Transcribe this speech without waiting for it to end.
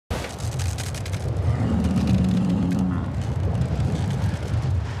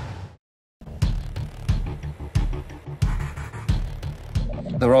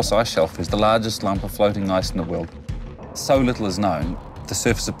The Ross Ice Shelf is the largest lump of floating ice in the world. So little is known. The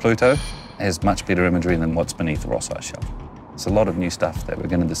surface of Pluto has much better imagery than what's beneath the Ross Ice Shelf. It's a lot of new stuff that we're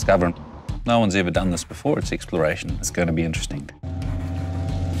going to discover. No one's ever done this before. It's exploration. It's going to be interesting.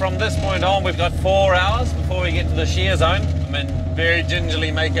 From this point on, we've got 4 hours before we get to the shear zone. I mean, very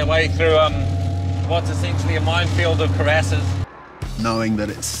gingerly make our way through what's essentially a minefield of crevasses. Knowing that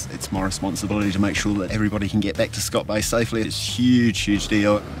it's my responsibility to make sure that everybody can get back to Scott Bay safely, it's a huge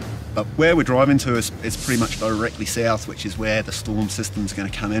deal. But where we're driving to is pretty much directly south, which is where the storm system's going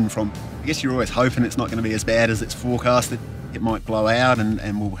to come in from. I guess you're always hoping it's not going to be as bad as it's forecasted. It might blow out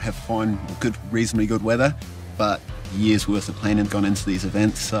and we'll have reasonably good weather, but years worth of planning gone into these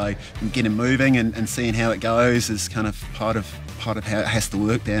events, so getting moving and seeing how it goes is kind of part of how it has to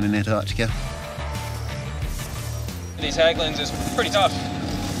work down in Antarctica. These Haglunds is pretty tough.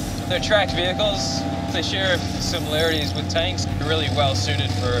 They're tracked vehicles. They share similarities with tanks. They're really well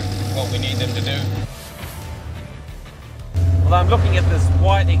suited for what we need them to do. Well, I'm looking at this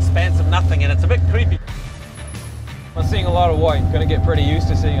white expanse of nothing and it's a bit creepy. I'm seeing a lot of white. Going to get pretty used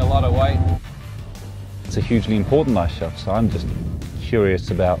to seeing a lot of white. It's a hugely important ice shelf, so I'm just curious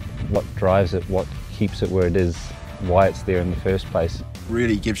about what drives it, what keeps it where it is, why it's there in the first place.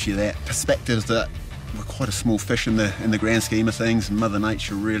 Really gives you that perspective that we're quite a small fish in the grand scheme of things, and Mother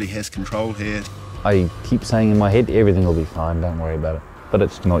Nature really has control here. I keep saying in my head, everything will be fine, don't worry about it. But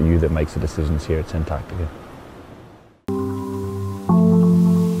it's not you that makes the decisions here, it's Antarctica.